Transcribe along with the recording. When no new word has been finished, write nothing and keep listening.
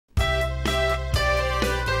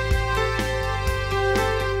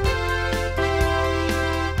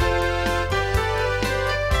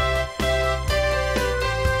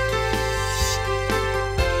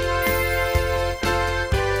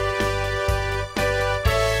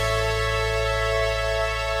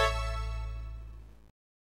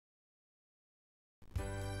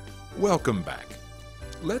Welcome back.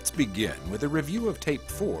 Let's begin with a review of Tape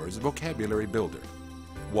 4's Vocabulary Builder.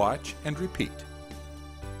 Watch and repeat.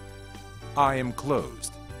 I am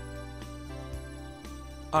closed.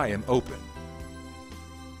 I am open.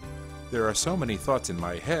 There are so many thoughts in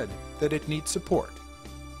my head that it needs support.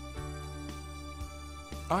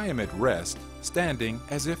 I am at rest, standing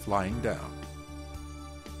as if lying down.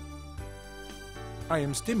 I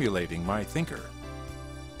am stimulating my thinker.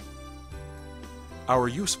 Our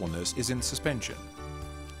usefulness is in suspension.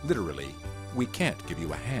 Literally, we can't give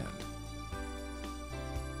you a hand.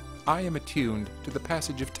 I am attuned to the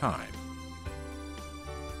passage of time.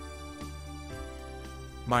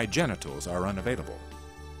 My genitals are unavailable.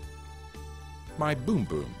 My boom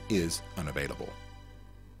boom is unavailable.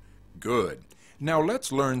 Good. Now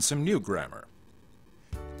let's learn some new grammar.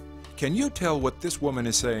 Can you tell what this woman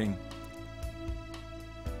is saying?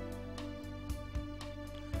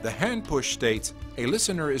 The hand push states a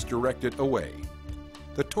listener is directed away.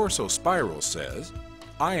 The torso spiral says,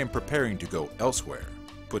 I am preparing to go elsewhere.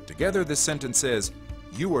 Put together, this sentence says,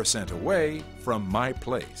 you are sent away from my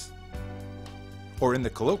place. Or in the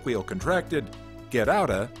colloquial contracted, get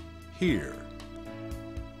outta here.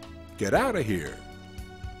 Get outta here.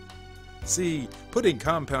 See, putting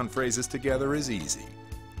compound phrases together is easy.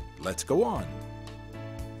 Let's go on.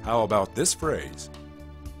 How about this phrase?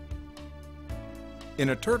 In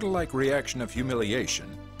a turtle-like reaction of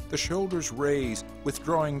humiliation, the shoulders raise,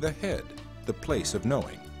 withdrawing the head, the place of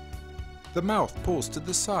knowing. The mouth pulls to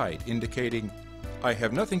the side, indicating, I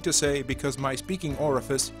have nothing to say because my speaking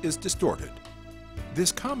orifice is distorted.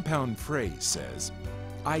 This compound phrase says,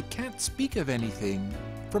 I can't speak of anything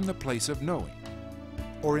from the place of knowing.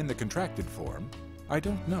 Or in the contracted form, I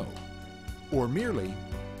don't know. Or merely,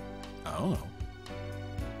 I don't know.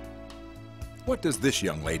 What does this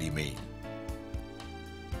young lady mean?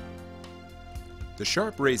 The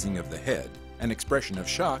sharp raising of the head, an expression of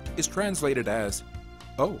shock, is translated as,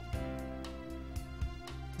 oh.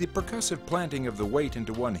 The percussive planting of the weight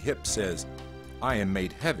into one hip says, I am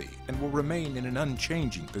made heavy and will remain in an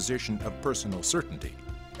unchanging position of personal certainty,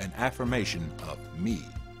 an affirmation of me.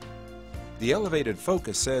 The elevated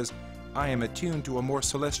focus says, I am attuned to a more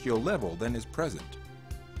celestial level than is present.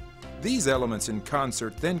 These elements in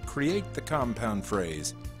concert then create the compound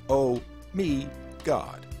phrase, oh, me,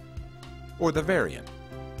 God. Or the variant,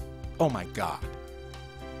 oh my God.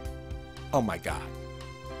 Oh my God.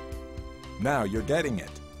 Now you're getting it.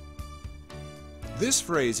 This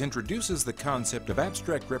phrase introduces the concept of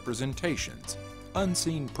abstract representations,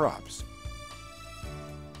 unseen props.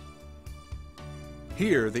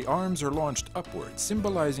 Here, the arms are launched upward,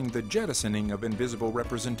 symbolizing the jettisoning of invisible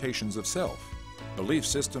representations of self, belief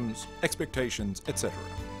systems, expectations, etc.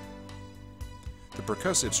 The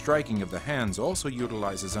percussive striking of the hands also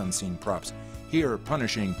utilizes unseen props, here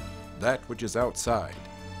punishing that which is outside.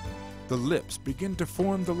 The lips begin to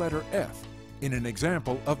form the letter F in an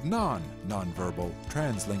example of non-nonverbal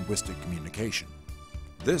translinguistic communication.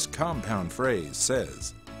 This compound phrase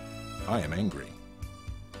says, I am angry.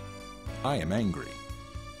 I am angry.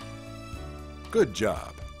 Good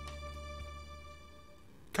job.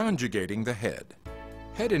 Conjugating the head.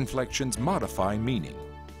 Head inflections modify meaning.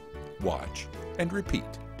 Watch and repeat.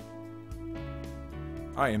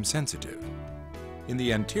 I am sensitive. In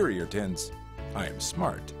the anterior tense, I am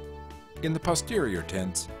smart. In the posterior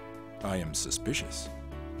tense, I am suspicious.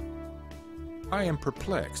 I am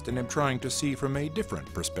perplexed and am trying to see from a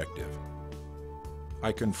different perspective.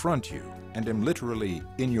 I confront you and am literally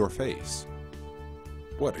in your face.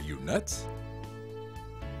 What, are you nuts?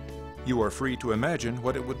 You are free to imagine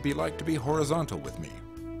what it would be like to be horizontal with me.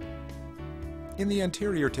 In the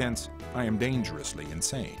anterior tense, I am dangerously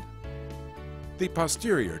insane. The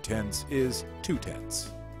posterior tense is too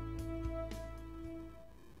tense.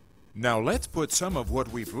 Now let's put some of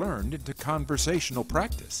what we've learned into conversational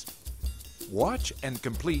practice. Watch and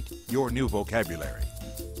complete your new vocabulary.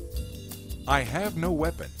 I have no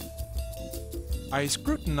weapon. I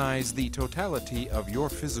scrutinize the totality of your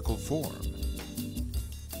physical form.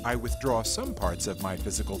 I withdraw some parts of my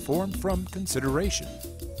physical form from consideration.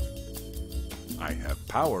 I have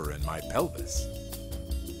power in my pelvis.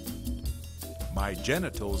 My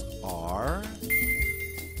genitals are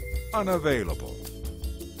unavailable.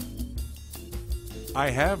 I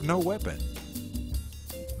have no weapon.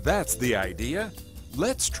 That's the idea.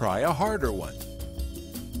 Let's try a harder one.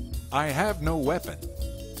 I have no weapon.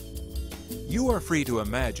 You are free to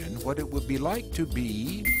imagine what it would be like to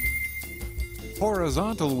be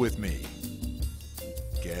horizontal with me.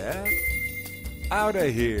 Get out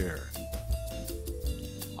of here.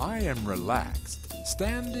 I am relaxed,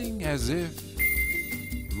 standing as if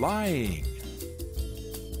lying.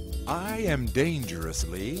 I am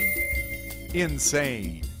dangerously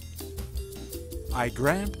insane. I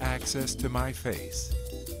grant access to my face.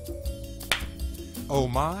 Oh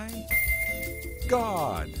my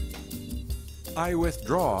God! I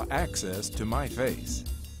withdraw access to my face.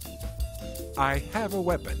 I have a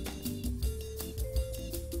weapon.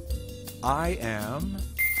 I am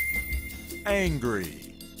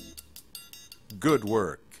angry. Good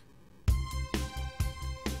work.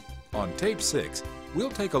 On tape 6, we'll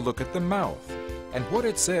take a look at the mouth and what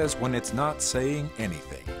it says when it's not saying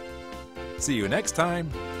anything. See you next time.